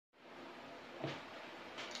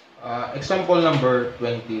Example number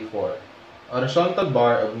 24. A horizontal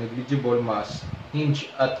bar of negligible mass hinged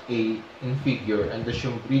at A in figure and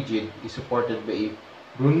assumed rigid is supported by a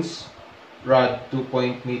bronze rod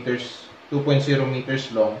 2.0 meters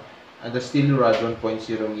long and a steel rod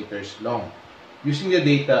 1.0 meters long. Using the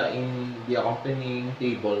data in the accompanying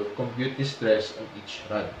table, compute the stress on each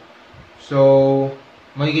rod. So,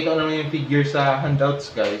 makikita ko naman yung figure sa handouts,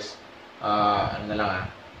 guys. Ano na lang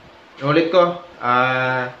Ulit ko,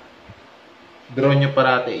 draw nyo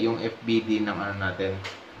parati yung FBD ng ano natin,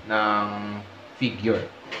 ng figure.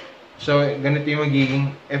 So, ganito yung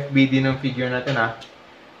magiging FBD ng figure natin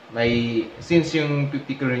since yung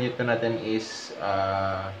 50 kN natin is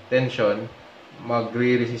tension,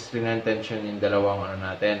 magre-resist rin ng tension yung dalawang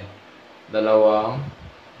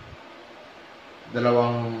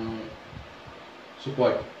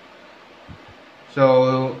support.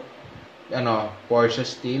 So, force sa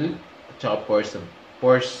steel at saka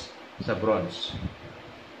force sa bronze.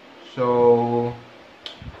 So,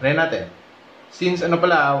 try natin. Since hinge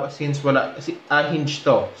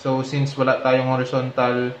to. So, since wala tayong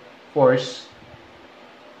horizontal force,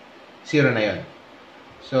 0 na 'yon.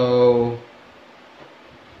 So,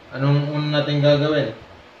 anong una natin gagawin?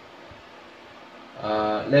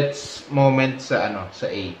 Let's moment sa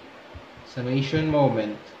A. Summation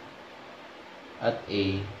moment at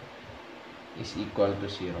A is equal to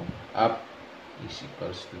 0. Up is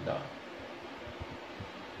equals to down.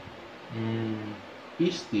 P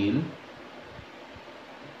steel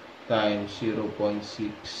times 0.6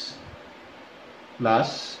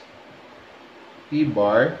 plus P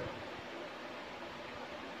bar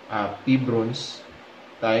P bronze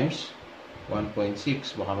times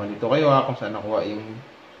 1.6. Baka malito kayo kung saan nakuha yung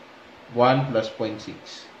 1 plus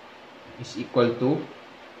 0.6 is equal to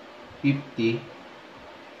 50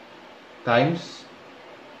 times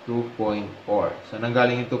 2.4. So,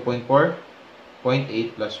 nanggaling yung 2.4?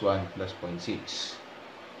 0.8 plus 1 plus 0.6.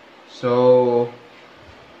 So,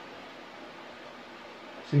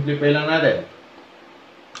 simplify lang natin.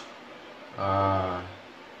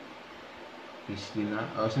 P steel na.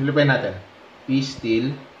 Simplify natin. P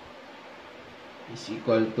steel is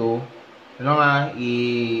equal to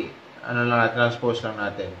transpose lang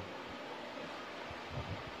natin.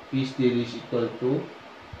 P steel is equal to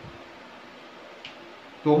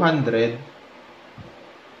 200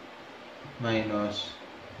 minus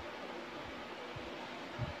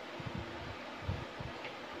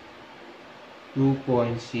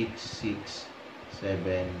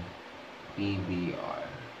 2.667 PBR.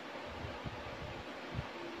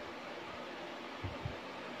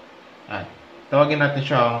 Tawagin natin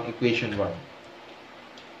siyang equation 1.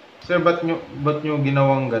 Sir, ba't nyo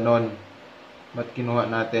ginawang ganon? Ba't kinuha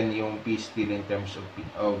natin yung P steel in terms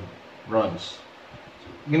of bronze?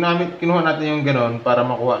 Kinuha natin yung ganon para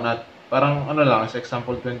makuha natin, parang sa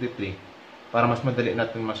example 23, para mas madali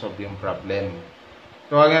natin masolve yung problem.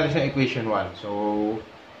 Tawagin natin siyang equation 1. So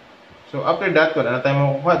after that, wala na tayo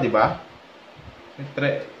makukuha, di ba?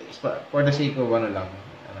 For the sake of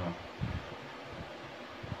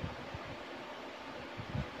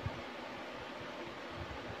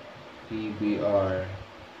PBR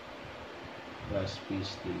plus P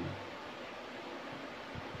steel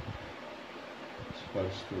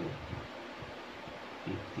equals to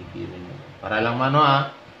 50 kN. Para lang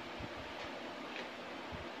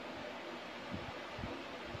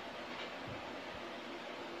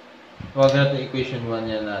Huwag natin equation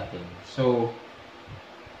 1 yan natin. So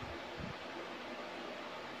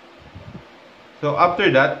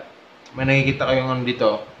after that, may nakikita kayong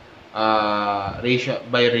dito,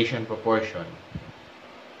 by ratio and proportion.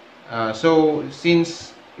 So,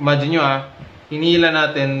 since, imagine nyo hinila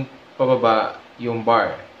natin pababa yung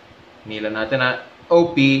bar. Hinila natin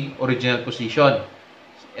OP, original position.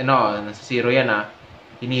 Nasa 0 yan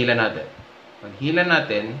hinila natin. Paghila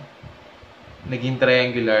natin, naging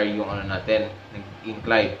triangular yung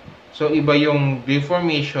nag-incline. So, iba yung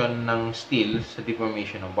deformation ng steel sa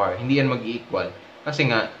deformation ng bar. Hindi yan mag-equal. Kasi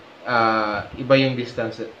iba yung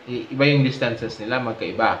distances nila,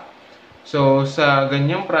 magkaiba. So, sa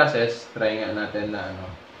ganyang process, try nga natin na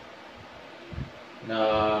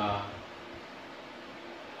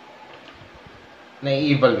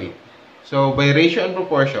i-evaluate. So, by ratio and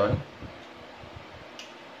proportion,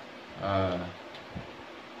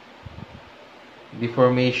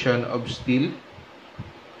 deformation of steel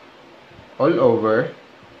all over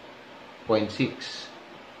 0.6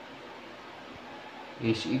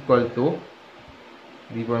 is equal to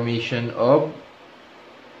deformation of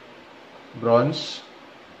bronze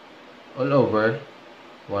all over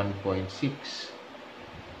 1.6.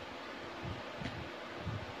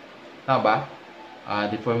 Tama ba?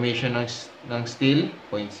 Deformation ng steel,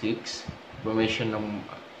 0.6. Deformation ng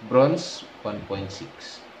bronze,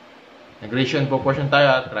 1.6. Negration proportion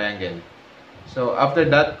tayo, triangle. So, after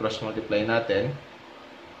that, cross-multiply natin.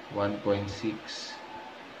 1.6.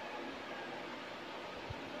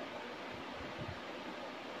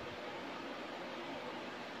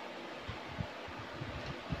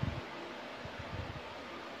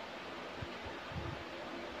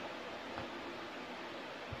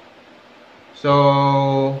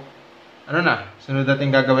 So, ano na? Sunod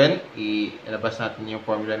natin gagawin, ilabas natin yung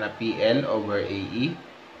formula na PL over AE.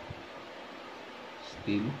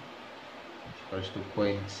 Steel equals to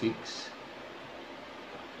 0.6.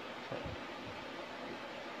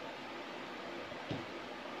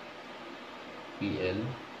 PL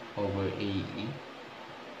over AE.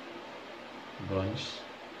 Bronze.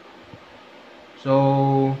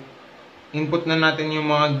 So, input na natin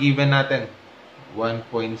yung mga given natin.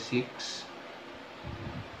 1.6.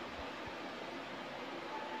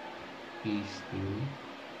 Steel.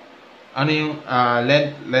 Ano yung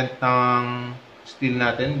length ng steel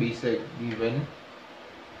natin? Basic given.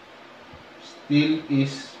 Steel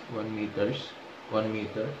is 1 meters. 1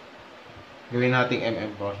 meter. Gawin natin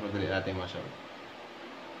mm para mas madali natin masabi.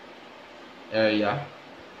 Area.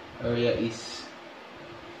 Area is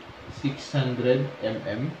 600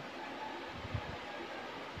 mm.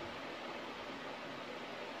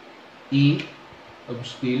 E of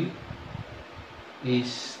steel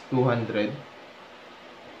is 200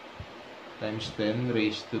 times 10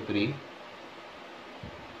 raised to 3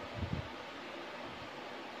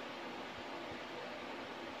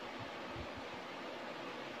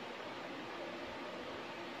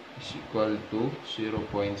 is equal to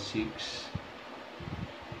 0.6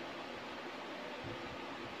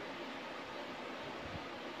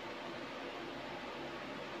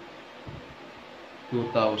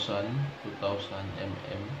 2,000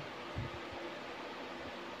 mm.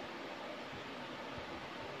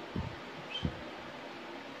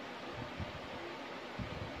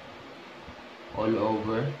 All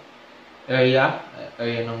over. Area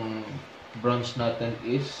ng bronze natin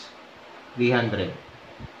is 300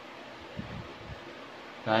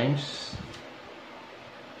 times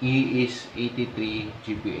E is 83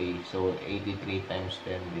 GPa. So, 83 times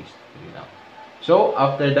 10 raised to 3 lang. So,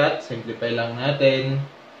 after that, simplify lang natin.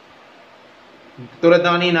 Tulad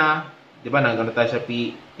na kanina, di ba, nagano tayo sa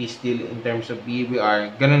P steel in terms of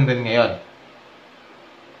PBR. Ganun din ngayon.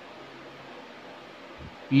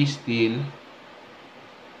 P steel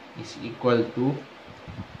is equal to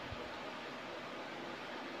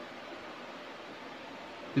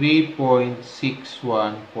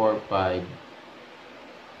 3.6145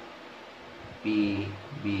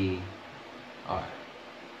 PBR.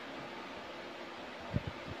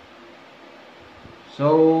 So,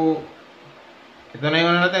 ito na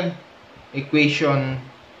yung ano natin. Equation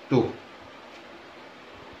 2.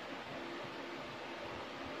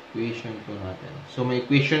 Equation 2 natin. So, may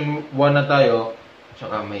equation 1 na tayo,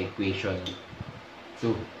 tsaka may equation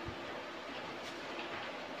 2.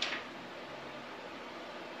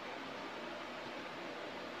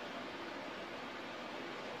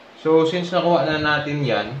 So, since nakuha na natin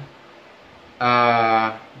yan,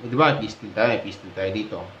 di ba, P-steel tayo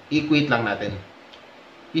dito. Equate lang natin.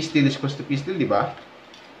 P-steel is equals to P-steel, di ba?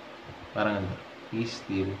 Parang ano,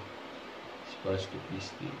 P-steel is equals to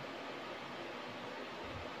P-steel.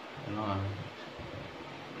 Ano nga?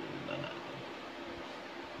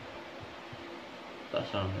 Taas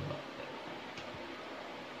lang diba?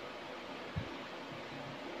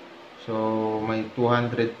 So, may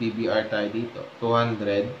 200 PBR tayo dito.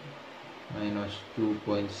 200 minus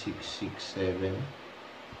 2.667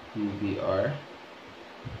 PBR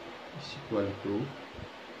is equal to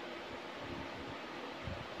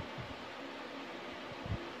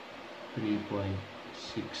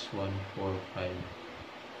 3.6145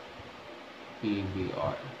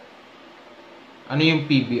 PBR. Ano yung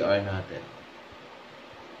PBR natin?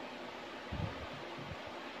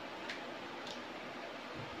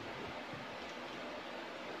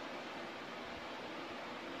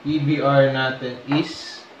 PBR natin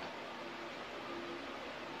is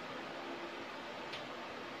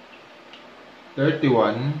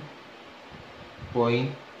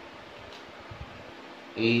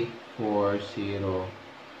 31.840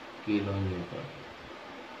 kilonewton.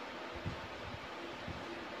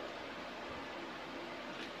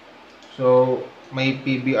 So, may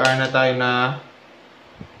PBR na tayo na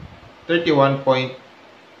 31.84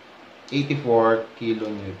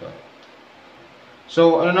 kilonewton.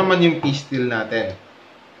 So, ano naman yung P-steel natin?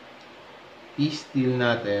 P-steel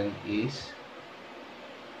natin is...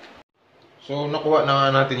 So, nakuha na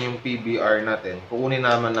nga natin yung PBR natin. Kukunin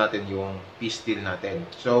naman natin yung P-steel natin.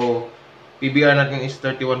 So, PBR natin is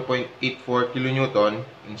 31.84 kN.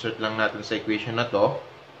 Insert lang natin sa equation na to.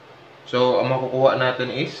 So, ang makukuha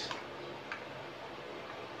natin is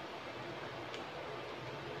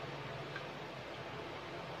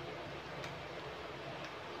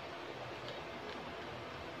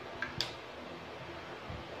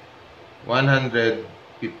 115.083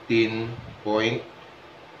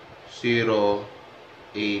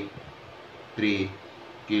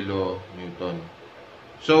 kN.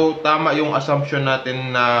 So, tama yung assumption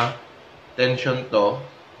natin na tension to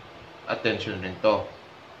at tension rin to.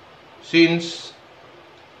 Since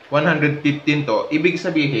 115 to, ibig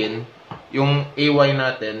sabihin, yung AY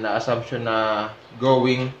natin na assumption na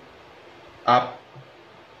going up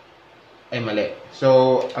ay mali.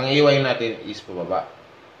 So, ang AY natin is pababa.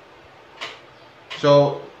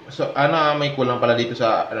 So may kulang pala dito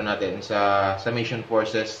sa natin sa summation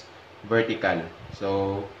forces vertical.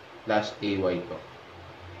 So plus AY to.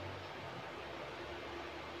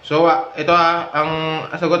 So ito ang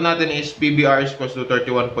sagot natin is PBR is equals to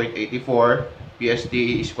 31.84, PST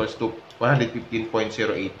is equals to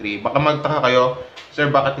 115.083. Baka magtaka kayo,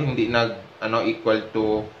 sir, bakit hindi equal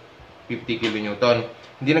to 50 kN?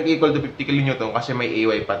 Hindi nag-equal to 50 kN kasi may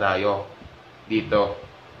AY pa tayo dito.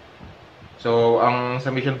 So, ang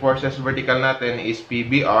summation forces vertical natin is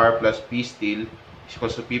PBR plus P steel is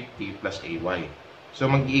equals to 50 plus AY. So,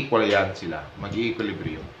 mag-i-equal yan sila.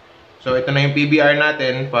 Mag-i-equilibrium. So, ito na yung PBR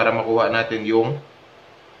natin para makuha natin yung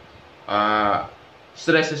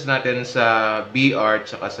stresses natin sa BR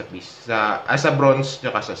tsaka sa P, sa bronze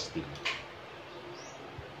tsaka sa steel.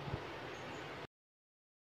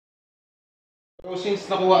 So, since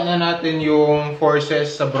nakuha na natin yung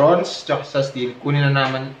forces sa bronze tsaka sa steel, kunin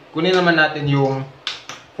naman natin yung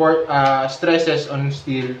stresses on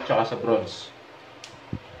steel tsaka sa bronze.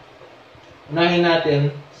 Unahin natin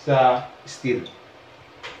sa steel.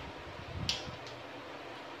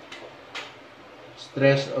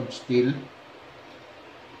 Stress of steel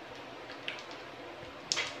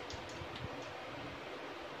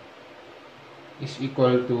is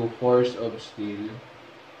equal to force of steel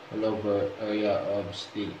all over area of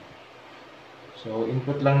steel. So,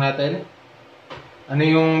 input lang natin. Ano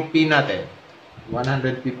yung P natin?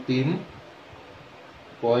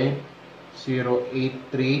 115.083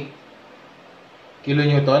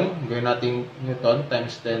 kilonewton. Gawin natin newton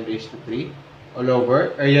times 10 raised to 3 all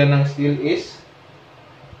over. Area ng steel is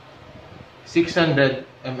 600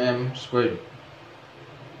 mm squared.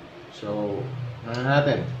 So, ano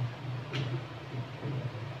natin?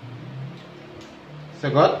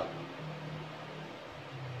 Sagot?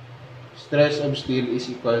 Stress of steel is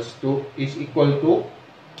equal to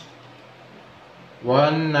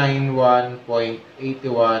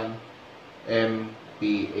 191.81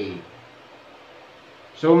 MPa.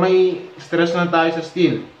 So, may stress na tayo sa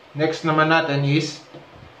steel. Next naman natin is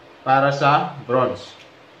para sa bronze.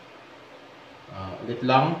 Ulit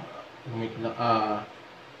lang.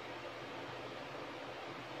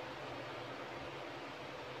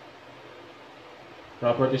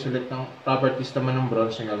 Properties naman ng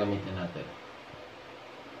bronze na gagamitin natin.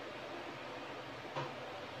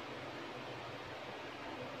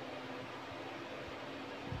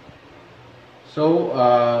 So,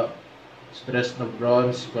 stress ng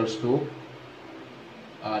bronze equals to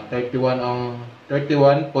 31.84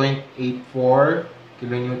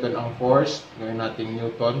 kilonewton ang force. Gawin natin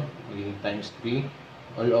newton, magiging times 3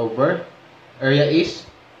 all over. Area is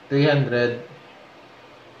 300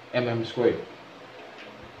 mm squared.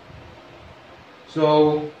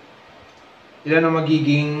 So, ilan ang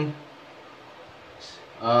magiging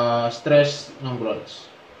stress ng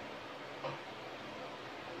bronze?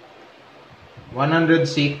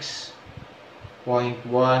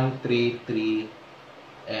 106.133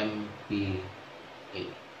 MPa.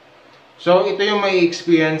 So, ito yung may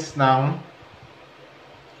experience ng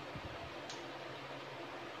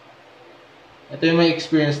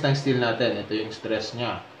steel natin. Ito yung stress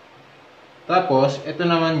niya. Tapos, ito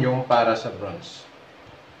naman yung para sa bronze.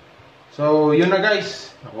 So, yun na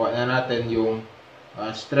guys. Nakuha na natin yung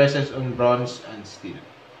stresses on bronze and steel.